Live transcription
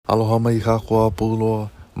Aloha mai ka koa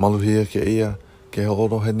puloa, maluhia ke ia, ke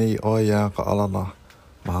hooro he nei o ia ka alana.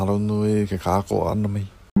 Mahalo nui ke kako ana mai.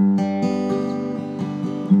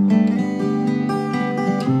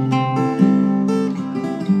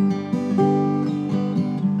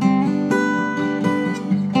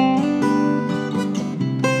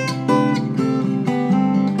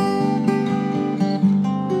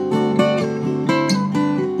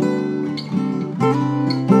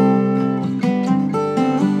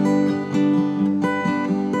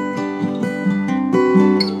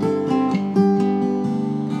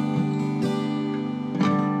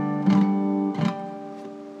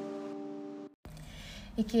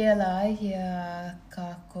 I kia la hia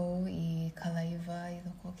kākou I kalaiwa I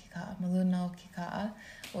loko ki kaa maluna o ki kaa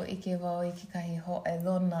o ike wau I ki kahi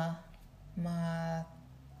ho'ailona ma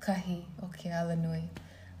kahi o ke alanui.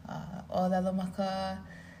 O lalo maka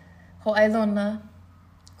ho'ailona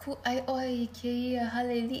ku ai oi I ke ia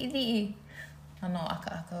hale li'i. Ano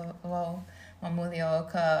aka wau ma muli o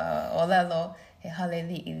ka o lalo he hale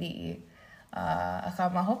li'i. A ka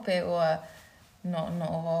mahope ua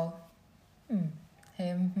no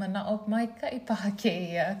he mana'o mai ka I paha ke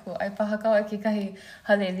ia. Ko ai paha kau ai ke kahi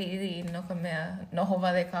hale li'i no ka mea noho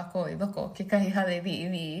wale kākou I loko ke kahi hale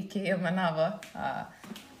li'i ke ia manawa.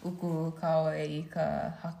 Uku kau I ka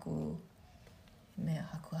haku mea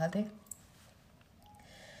haku hale.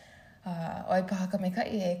 Oi paha ka me kai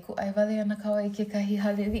e ku ai wale ana kau I ke kahi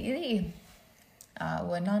hale li'i.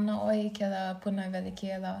 Ua nana oi ke la punai wale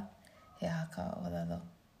ke la he haka o lalo.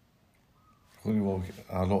 Kuri wau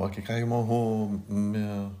aloa ke kai mo ho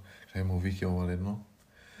mea, kai mo wiki o wale no.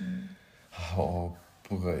 Ho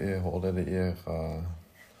puka e ho olele e ka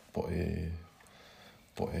poe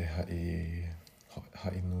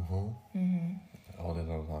hai nuho.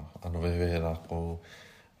 Olele la, ano wewe la ko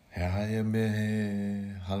he haia me he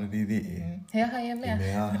hale li'i. He haia mea. I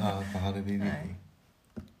mea ha ka hale li'i.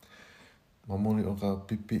 Mamoni o ka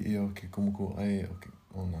pipi I o ke kumuku ai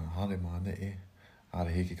o na hale maane e. Hale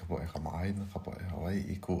hiki ka poe ka maaina, ka poe Hawaii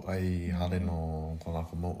I ku ai hale no ko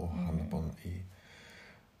lako mo o hana pona I.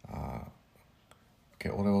 Ke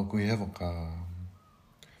ole o kui hewa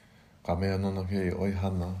ka mea nona ke I oi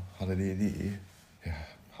hana hale li'i.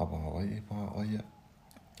 Hawa Hawaii paha oia.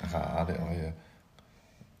 Ka ale oia.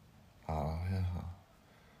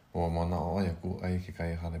 Ua mana oia ku ai ke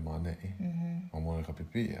kai hale maane I. Mamoni ka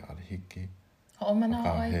pipi ale hiki. Ho'o mana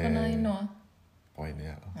oi kona inoa. Poi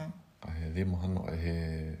nea. Ka he lima hana e he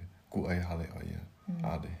ku ai hale oia.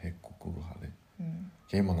 Ale he kukuru hale.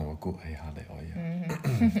 Ke mana wa ku ai hale oia.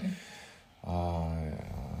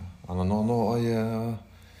 Ana no oia.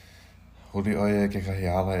 Huri oia ke kahi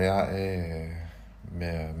ala ea e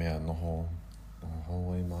mea noho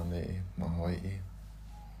Hawaii mane e. Ma Hawaii.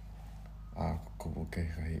 Kupu ke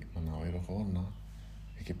kahi mana oi roko ona.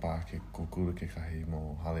 Hiki pā ke kukuru ke kahi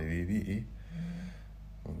mo hale li'i.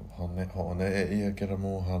 Ho'one e ia kera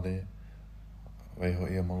mō hale. Weiho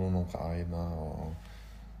ia maluna ka aina o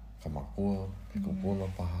ka makua, ke kupuna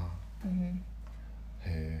paha.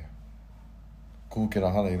 He ku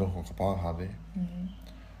kera hale I roko ka pāhale.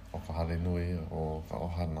 O ka hale nui o ka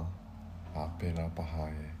ohana. A pēra paha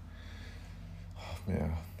e. Mea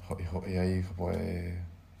hoi ai ka poe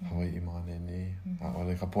Hawaii mane ni.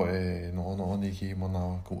 Ole ka poe no ni ki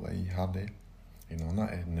manawa ku ai hale. I nona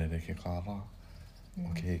e nere ke kāra. O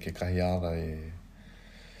ke kahi ara e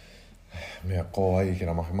mea ko ai ke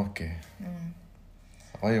ra make.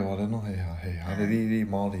 Ai wale no he hale li'i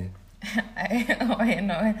Māori. Ai oi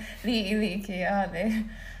no li'i ke ale.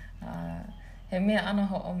 He mea ana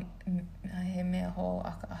he mea ho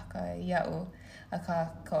aka ia'u. A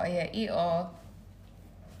ko aia I o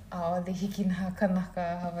a le hiki na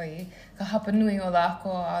kanaka Hawaii. Ka hapa nui o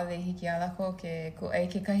lako a le hiki a lako ke ku ai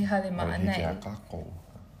ke kahi hale maa nei. Hiki a kako.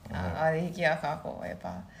 A le hiki a kako e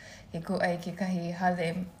pa. Ke ku ai ke kahi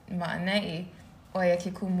hale maa nei. Oia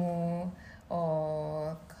ke kumu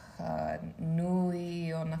o ka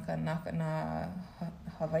nui o na kanaka na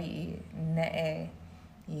Hawaii ne'e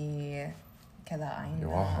I ke la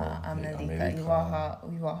aina Amerika.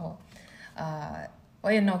 Iwaho.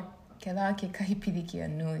 Oia no ke la ke kahi pilikia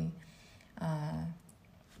nui.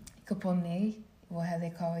 Ka ponei, ua hele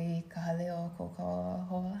kau I ka hale o ko ka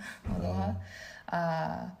hoa, aloha.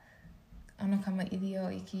 Ano kama ili o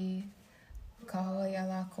iki ka hoa I a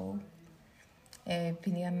lako. E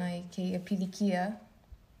pili ana I ke ia pilikia.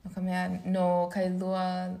 No ka mea no kai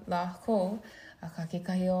lua lako, a ka ke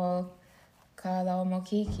kahi o ka lau mo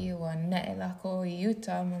keiki ua ne'e lako I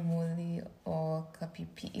Utah ma muli o ka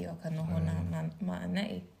pipi'i o ka noho na maa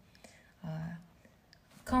ne'i.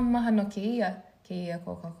 Ka maha no ke ia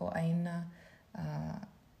ko kako aina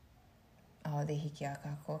aole hiki a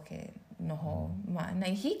kākou ke noho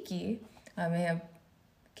ma'anai hiki, a mea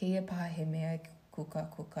keia paha he mea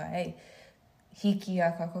kuka ei. Hiki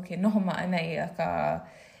a kākou ke noho ma'anai a ka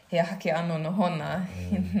he hake ano nohona.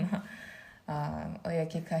 Oia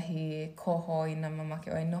kekahi koho i nā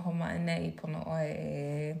mamake oi noho ma'anai pono oi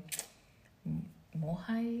e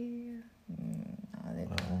mohai.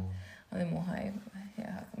 Ale mohai. He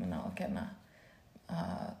haka mana o kena.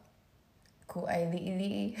 Ku ai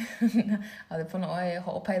li'i. Ale pono oi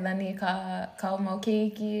ho'opailani ka mau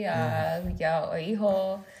keiki. Hiki a oi iho.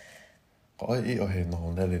 Ko oi i o he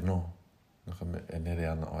noho nere no. Naka me e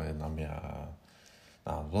nere ana oi nā mea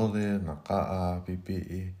nā lore, nā kaa, pipi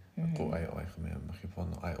i. Ku ai oi ka mea maki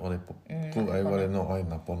pono. Ai ore ku ai wale no oi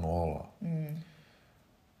nā pono ola.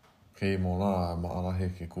 Kei mo la maarahe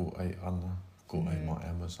ke ku ai ana. Ku ai mo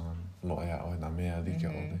Amazon. Lo ea oi nā mea like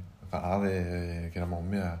ore. Ka are kera mo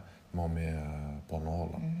mea pono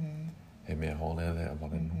ola. He mea holele a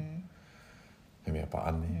wale no. He mea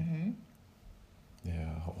paani.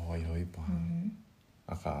 Hoi hoi paha.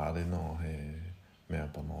 A ka are no he mea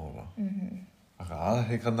pono ola. A ka are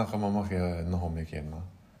he kanaka mamake noho me kena.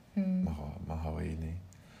 Maha wei nei.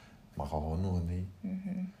 Maha honua nei.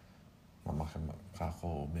 Mamake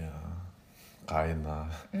kako mea kaina.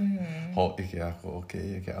 Ho ike ako o ke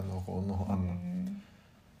ia ke ana o ko noho ana.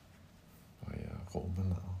 Ai ko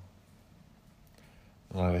umana.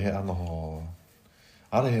 Nā he ana ho...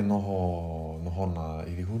 Are he noho na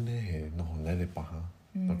irihune, he noho nere paha.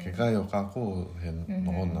 No ke kai o kako he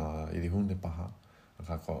noho na irihune paha. A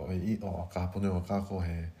kako i o ka hapune o kako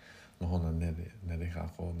he noho na nere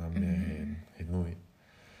kako na mea he nui.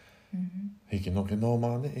 Hiki no ke no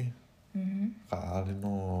mane e. Ka are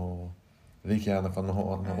no... Riki ana ka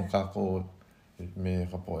noho ana o kako me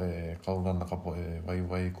ka po e kaurana ka po e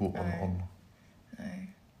wai ku ono.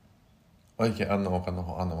 Oi ke ana o ka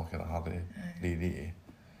noho ana o ke rahare riri e.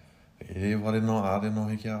 E ware no are no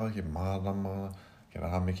hiki a oi ke mārama, ke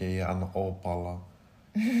raha me ke ia ana opala.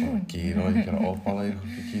 Ki roi ke ra opala i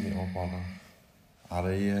ke kini opala. Are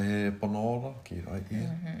ia he pono ora, ki roi ia.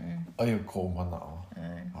 Ai o ko mana o.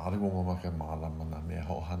 Are ko mama ke mārama na mea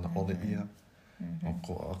ho hana ore ia. O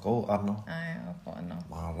ko ana. Ai, o ko ana.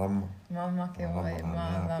 Mārama. Mama ke wai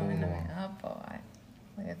mārama na me apo ai.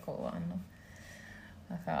 Oi ko ana.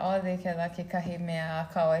 Aka ode ke la ke kahi mea a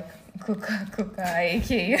kaoi kuka ai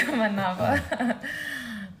ki ia manawa.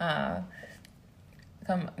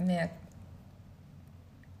 Ka mea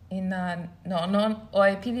ina no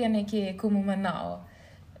oi pili ane ki kumu manao.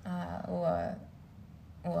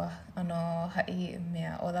 Ua ano hai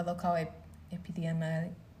mea o lalo kaoi e pili ana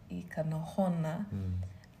i ka nohona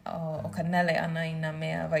o ka nele ana i nā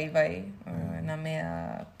mea vai, nā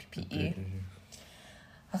mea pipi.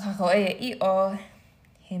 A kako i o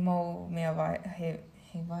he mau mea he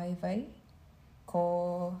vai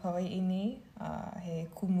ko Hawaii ni, he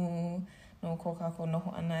kumu no ko kako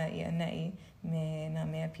noho ana i anei me nā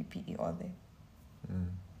mea pipi i ole.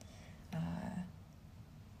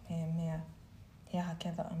 He mea, he aha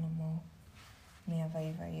kewa ana mo mea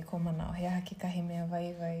vai i ko manao. He aha ki kahi mea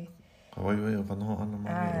vai. Ka wai o ka noho ana mami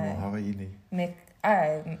e mo Hawaii ni.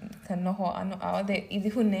 Ka noho ana aole i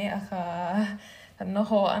hune a ka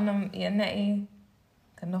noho ana i anei.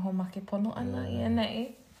 Ka noho make pono ana i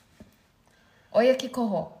anei. Oia ki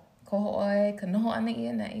koho. Koho oi, ka noho ana i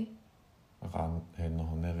anei. Ka he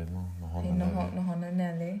noho nere no. He noho na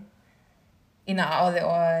nere. Ina aole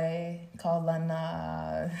oi,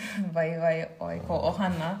 kaolana, vai oi, ko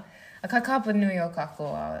ohana. A ka kapa nui o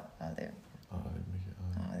kako ale.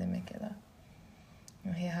 Ale meke la.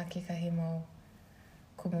 No he haki kahi mo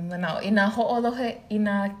kumu manao. Ina ho'olohe,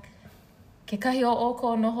 ina ke kahi o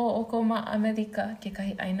oko noho o ko ma Amerika, ke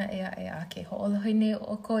kahi aina e a ke ho'olohe nei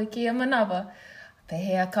o ko i kia manawa.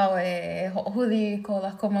 Pehea kau e ho'ohuli ko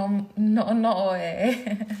lako mau no'o e.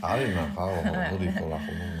 Ari nā kau ho'ohuli ko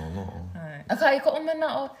lako no'o. A ka i ko o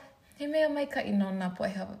manao, he mea mai ka i no nā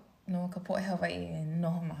poeha, no ka poe Hawaii e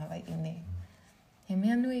noho ma Hawaii nei. He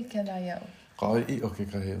mea nui ke la iau. Ka i o ke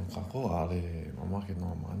kahi o kako are mamake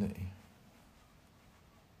no mane i.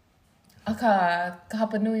 A ka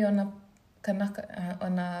hapa nui o na kanaka, o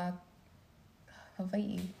na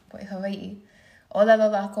Hawaii, poe Hawaii. O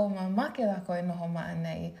lalo lako mamake lako e noho maa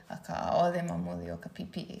nei, a ka aole mamuli o ka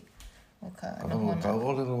pipi. O ka noho na. Ka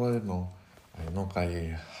ole roa e no. Ai no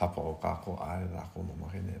kai hapa o kako are lako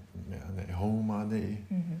mamake ne e hou mane i.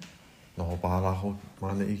 No ho paha lako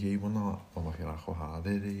mane i ke iwana, mamake lako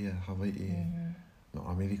haarere ia Hawaii no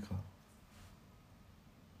Amerika.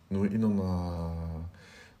 Nui ino na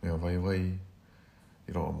mea vai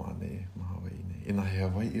i roa mane ma Hawaii nei. Ina he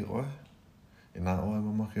Hawaii oe. Ina oe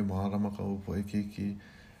mamake maharama ka upo e keiki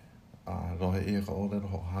rohe ia ka ole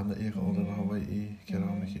roho hana ia ka ole roho Hawaii ke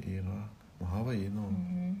rā me ke ia rā. Ma Hawaii no.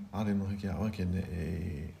 Are no hiki awa ke ne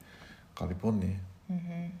e California.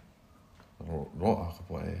 Roa ka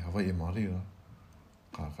po e Hawaii marira.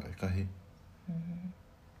 Ka e kahi.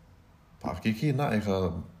 Pa kiki na e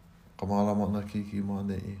ka malama na kiki ma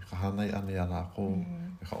ne i. Ka hanai ane a rāko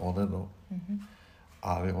e ka ole ro.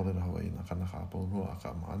 Are ole ra Hawaii na kana ka apōnua a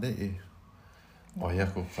ka ma ne i. O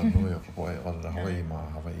iaku ka nui o ka po e ole ra Hawaii ma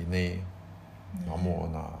Hawaii nei. Ngā mō o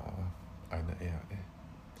nā aina ea e.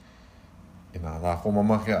 I nā rāko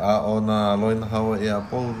mamake a o nā loina hawa e a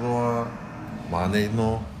pōroa. Mā nei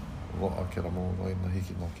no. Roa ke ramo loina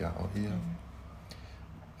hiki no ke a o ia.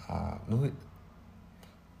 Nui.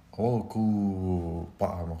 O ku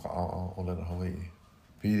paa ma ka ao o le ra Hawaii.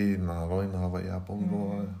 Piri nā loina hawa e a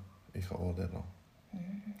pōroa i ka o le ro.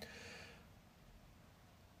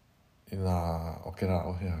 I nā o ke rā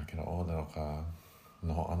o hea ke rā o le ro ka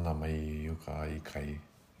noho ana mai uka i kai.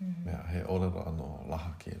 Mea he o le ro ano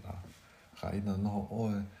laha ke rā. Ka ina noho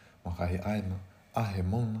oe ma ka he aina. A he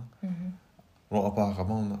mauna. Roa pā ka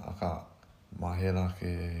mauna a ka mahera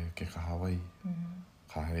ke ka Hawaii.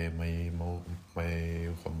 Ka he mai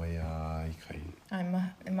uka mai a i kai. Ai,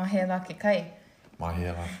 mahera ke kai.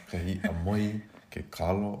 Mahera ke hi a moi, ke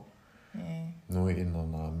kalo. Nui ino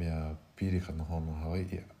nā mea piri ka noho na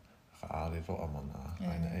Hawaii. Ka aare roa mana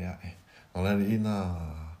aina ea e. Nō lere nā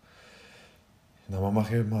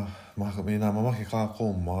mamake nā mamake kā kō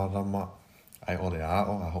mārama. Ai ore a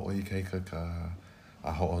o, a ho i kei ka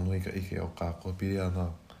a ho nui ka ike o kā kō piri ana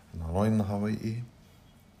nā roina Hawaii.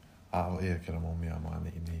 A o ea ke ramo mea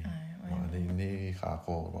maani ini. Maani ini kā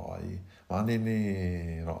kō roa i. Maani ini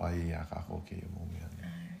roa i a kā kō ke mo mea ni.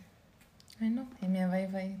 Ai no, he mea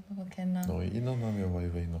waiwai noko kena. No, ino nā mea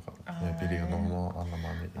waiwai no ka mea piri ka nono ana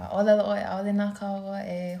maani i. Ola lo oe aole nā kaua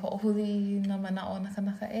e hoʻohuli nā mana o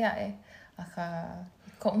naka ea e. A ka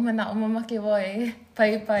ko mana o mamake wai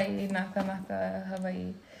pai i nā kanaka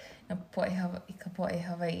Hawaii. I ka poe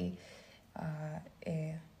Hawaii.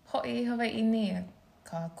 E hoi Hawaii ni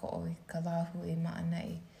ka ko i ka lahu i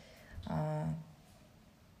maanai.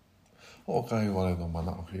 O kai wale no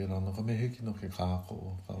mana o kira no ka me hiki no ke kāko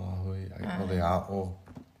o ka rahui. Ai ole a o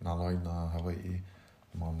nā loina Hawaii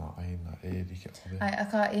mana aina e rike ore. Ai a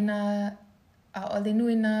ka ina a ole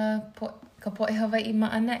nui nā ka poe Hawaii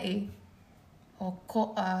maanai. O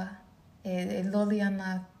koa e loli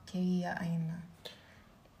ana ke ia aina.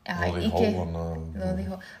 Loli hou ana. Loli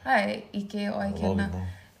hou. Ai, ike o ai kena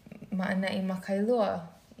maanai makailua.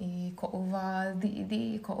 I ko uwa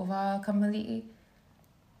li'i, ko uwa kamali'i.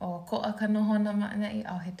 O koa ka nohona maanai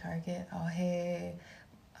au he Target. Au he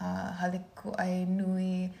haleku ai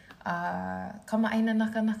nui. Kama aina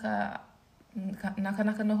naka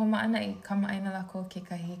noho maanai. Kama aina lako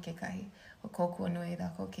kekahi. O kōkua nui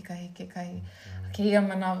lako kekahi. Ke ia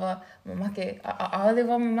manawa, mamake, aole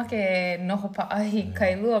wa mamake noho paahi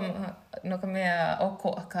kailua, no ka mea o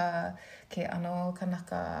ko aka ke ano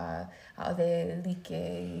kanaka aole like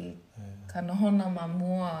i ka nohona ma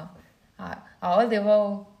mua. Aole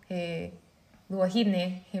wau he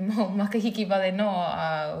luahine, he mau makahiki wale no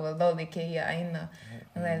a loli ke ia aina.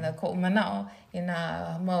 Leila, ko manao, i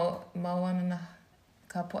nā mau ana na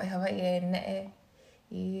ka poe Hawaii e ne'e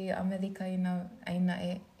i Amerika i nā aina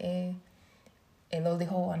e loli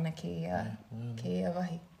hou ana ke ia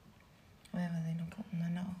wahi. Oia wale no ko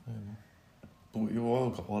manao. Tu i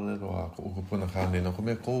wau ka ole roa ko ukupuna kāne no ko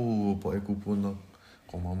mea kou poe kupuna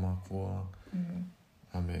ko mama kua.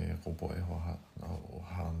 A me ko poe hoa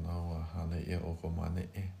hānau a hane ia o ko mane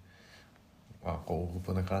e. A ko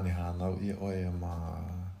ukupuna kāne hānau ia oe ma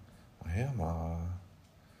hea ma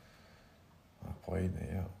poe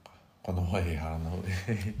nei ia. Kono hoi hānau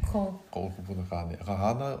e. Ko ukupuna kāne. Ka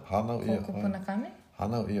hānau ia oe. Ko ukupuna kāne?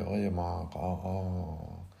 Hānau ia oe ma ka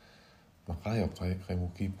ma kai o kai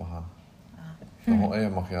muki paha. Noho e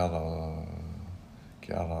ma ke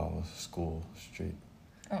ara School Street.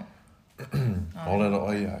 Ole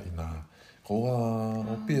ro ia i nā koa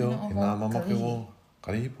o pio, i nā mamake o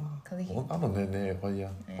Karihipa. O ano nene o ia,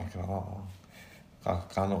 ma ke rā. Ka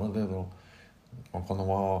kāna o le ro. Ma kono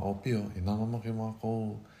wā o pio, i nā mamake mā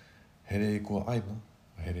kou here i kua aina,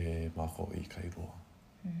 here mā kou i Kairua.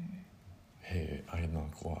 He aina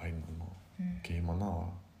kua aina no. Ke hi manawa.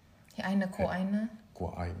 He aina ko aina?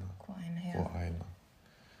 Kua aina. Kua aina, hea. Kua aina.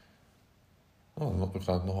 No,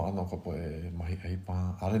 ka noho ana ka poe mahi ai pā.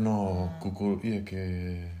 Are no kukuru ia ke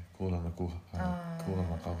kūrana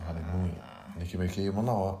kūrana ka hare nui. Niki me ke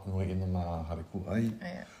manawa, nui ina nā hare ku ai.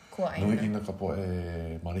 Kua aina. Nui ina ka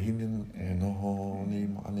poe marihinin e noho ni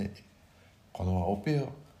maane. Kono a opia,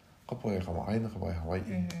 ka poe ka maaina, ka poe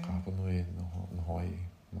Hawaii. Ka hapa nui noho ai.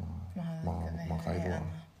 Ma kairoa.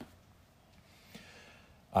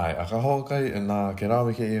 Ai, a ka hokai e nā ke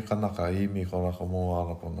rawe ke e kanaka I mi ko rako mō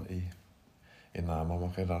ala pona I. E nā mama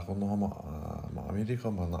ke rako no ma Amerika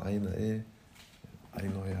ma na aina e.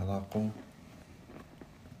 Aino e a rako.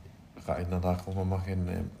 Ka ina rako mama ke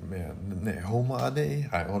ne homa ade I.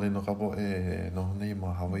 Ai, ore no kapo e no nei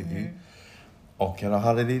ma Hawaii I. O ke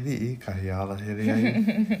rahare riri I, kahi ala here ai.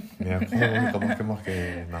 Mea koho I ka make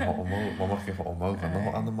na ho o mau, mama ke ho o mau ka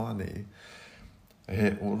noho ana mane I.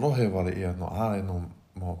 He rohe wale ia no are no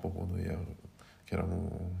mo popo no ia ke ra mo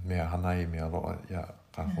mea hanai mea roa ia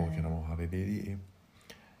ka ko ke ra mo hare riri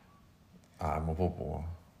a mo popo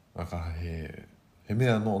a ka he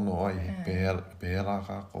mea no ai pera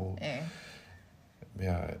ka ko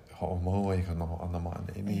mea ho mo ai ka no ana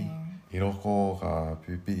mane ni I roko ka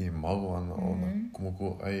pipi I mau ana o na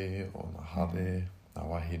kumuku ai o na hare na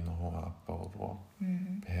wahi no a pauro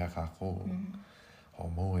pea ka ko o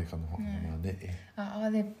mau e ka noho ana mane e.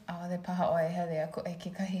 Aole paha oe hele ako e ke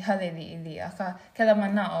kahi hale li a ka ke la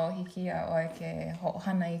manao hiki a oe ke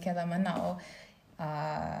ho'ohana I ke la manao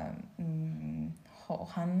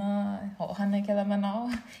ho'ohana I ke la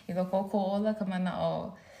manao I loko ko ola ka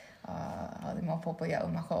manao aole maupopo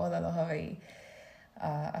ia'u ma ko ola lo Hawaii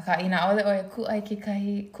a ka ina aole oe ku'ai ke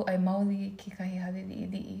kahi ku'ai mauli ke kahi hale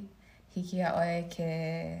li hiki a oe ke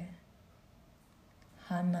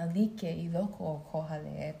hana like I loko o ko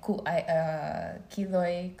hale ku'ai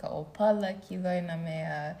kiloi ka opala kiloi na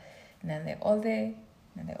mea nele ole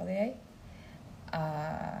ai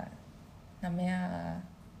na mea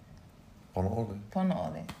pono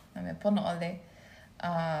ole na mea pono ole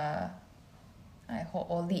ai ho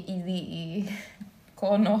o li'i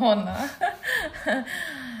ko nohona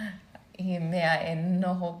I mea e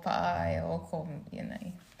noho pa e o ko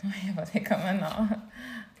ienai mai wale ka manao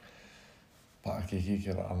Pa ke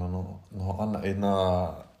hiki ra ana no ana e nā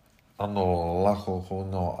ano lako ko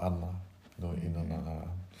no ana no ina na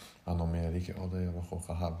ano mea rike o rei roko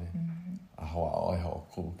ka hawe a hoa oe ho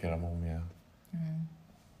ku ke ra mo mea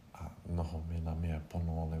a noho me na mea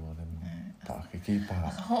pono ole wale pa ke ki pa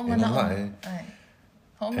ina na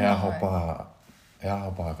e aho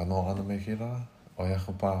pa ka no ana me ki ra o e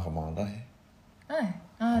aho pa ka maarahi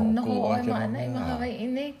noho oe ma ana I ma Hawaii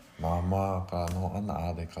nei Mama ka no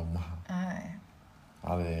ana ale ka maha.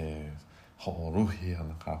 Ale ho ruhi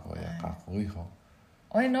ana ka ko ia ka ko iho.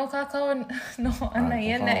 Oi no ka ko no ana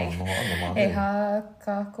ia nei. E ha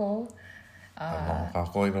ka ko. No ka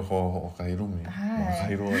ko I ko o ka irumi. No ka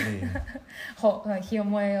iro ni. Ho hia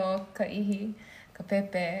moe o ka ihi ka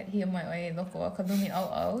pepe hia moe o e loko ka lumi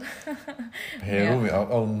au. He rumi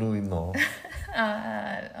au nui no.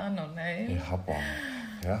 Ano nei. E hapa.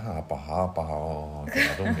 Ja, hapa o te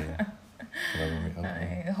rumi.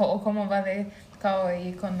 Ho o koma wale kao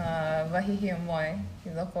I kona wahi hia moe I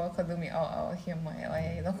loko ka lumi au hia moe o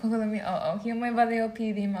e loko ka lumi au hia moe wale o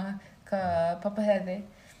piri ma ka papahele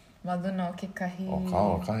ma luna o ke kahi o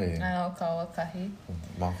kao kahi o kao kahi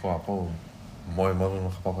ma ko apo moe ma luna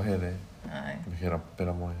ka papahele me hera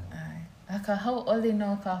pera moe a ka hau oli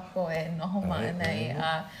no ka ko e noho ma nei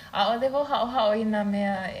a ole ho hao I na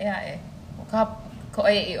mea e ka ko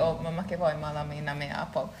e I o mamake wai malama I na mea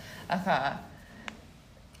apo a ka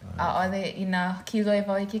a ole I na kiloi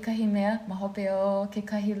wau I ke kahi mea ma hope o ke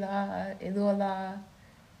kahi la e lua la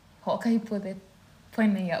ho kahi pule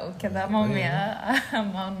poina ia'u ke la mau mea a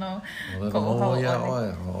mau no ko o hau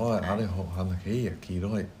ole oe ale ho hana ke ia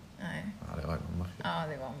kiloi ale oe mamake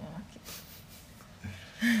ale wau mamake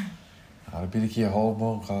ale piri ki a hou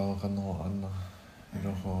mau ka no ana I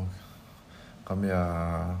roho ka mea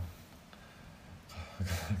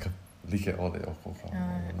ka like ole o ko ka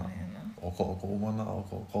o ko umana o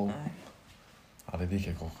ko ale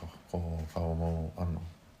like ko ka o mau ano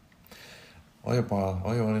oe pa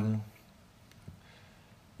oe ore no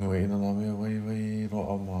nui ina na mea wai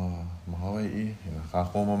roa ma Hawaii ina ka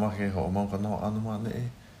ko mama ke ho mau ka no ana ma ne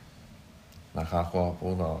na ka ko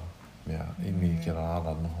pula mea imi ke ra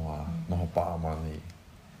ala noho pa ma ni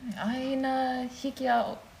ai na hiki a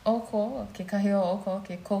oko ke kahi o oko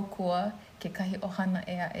ke kokua ke kahi ohana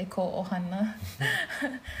e ko ohana.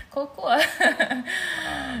 Kokua.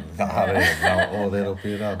 Nahare, na o rero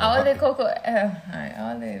pira. Aole koko, ai,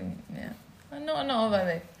 aole, mea. No,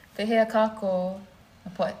 vale. Te hea kako,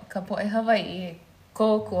 ka poe Hawaii,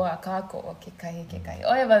 kokua kako o ke kahi.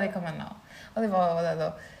 Oe vale ka manao. Ole wala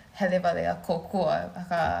lo, hele vale a kokua.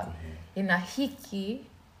 Aka, ina hiki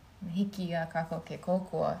a kako ke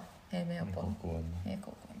kokua. He mea po. He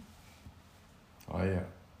kokua. Aia.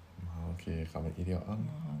 Ke kama iri o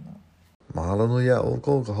ana. Mahalo no ia o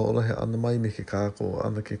ko ka hola he ana mai me ke kako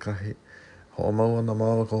ana ke kahi Ho mau ana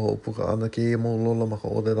maua ka ho puka ana ke ia mau lola ma ka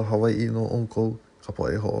orera Hawaii no onkou. Ka po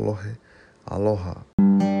e ho alohe. Aloha.